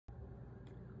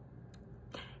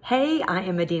Hey, I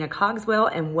am Medina Cogswell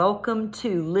and welcome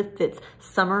to Lift Fit's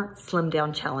Summer Slim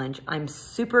Down Challenge. I'm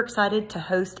super excited to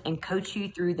host and coach you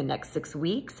through the next 6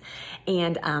 weeks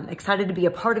and I'm excited to be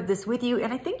a part of this with you,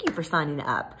 and I thank you for signing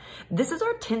up. This is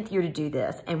our 10th year to do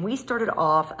this, and we started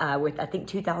off with, I think,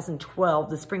 2012,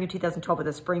 the spring of 2012 with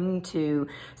a spring to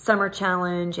summer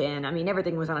challenge, and I mean,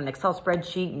 everything was on an Excel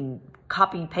spreadsheet and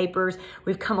copy papers.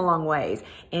 We've come a long ways,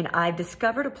 and I've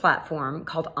discovered a platform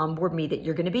called Onboard Me that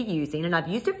you're going to be using, and I've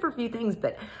used it for a few things,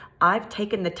 but I've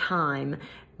taken the time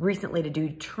recently to do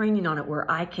training on it where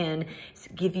I can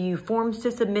give you forms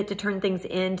to submit to turn things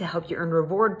in to help you earn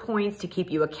reward points to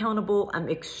keep you accountable. I'm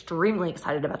extremely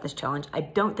excited about this challenge. I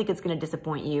don't think it's going to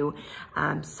disappoint you.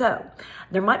 So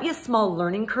there might be a small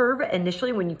learning curve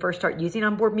initially when you first start using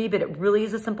Onboard Me, but it really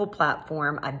is a simple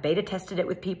platform. I beta tested it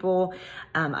with people.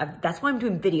 That's why I'm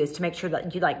doing videos, to make sure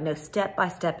that you know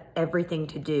step-by-step everything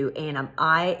to do. And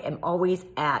I am always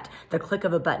at the click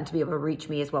of a button to be able to reach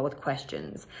me as well with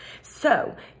questions.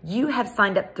 So you have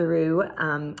signed up through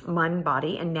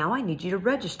MindBody, and now I need you to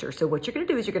register. So what you're going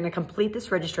to do is you're going to complete this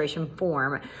registration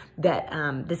form that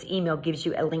this email gives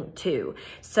you a link to.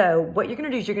 So what you're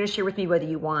going to do is you're going to share with me whether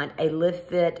you want a Live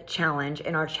Fit challenge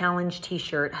in our challenge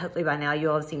t-shirt. Hopefully by now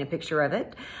you'll have seen a picture of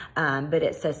it, but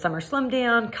it says Summer Slim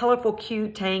Down, colorful,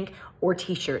 cute tank, or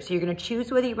t-shirt. So you're going to choose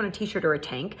whether you want a t-shirt or a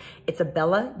tank. It's a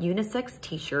Bella unisex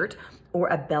t-shirt or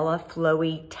a Bella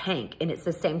flowy tank. And it's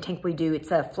the same tank we do.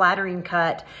 It's a flattering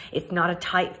cut. It's not a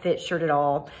tight fit shirt at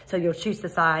all. So you'll choose the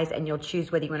size and you'll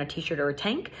choose whether you want a t-shirt or a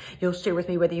tank. You'll share with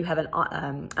me whether you have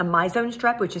a My Zone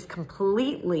strap, which is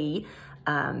completely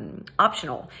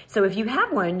optional. So if you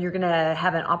have one, you're gonna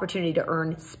have an opportunity to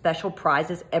earn special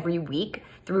prizes every week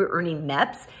through earning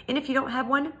MEPs. And if you don't have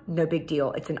one, no big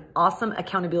deal. It's an awesome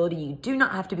accountability. You do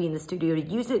not have to be in the studio to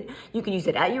use it. You can use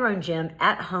it at your own gym,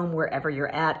 at home, wherever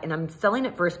you're at. And I'm selling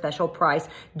it for a special price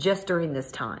just during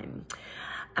this time.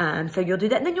 So you'll do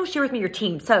that, and then you'll share with me your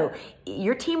team. So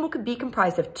your team will be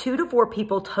comprised of 2 to 4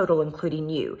 people total, including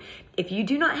you. If you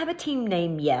do not have a team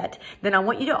name yet, then I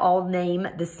want you to all name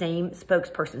the same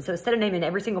spokesperson. So instead of naming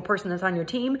every single person that's on your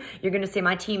team, you're going to say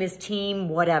my team is team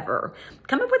whatever.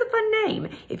 Come up with a fun name.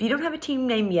 If you don't have a team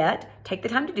name yet, take the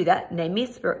time to do that. Name me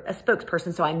a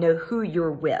spokesperson so I know who you're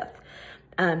with.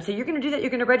 So you're going to do that. You're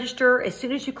going to register. As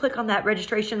soon as you click on that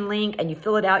registration link and you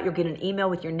fill it out, you'll get an email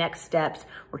with your next steps.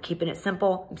 We're keeping it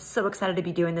simple. I'm so excited to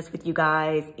be doing this with you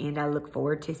guys, and I look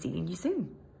forward to seeing you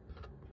soon.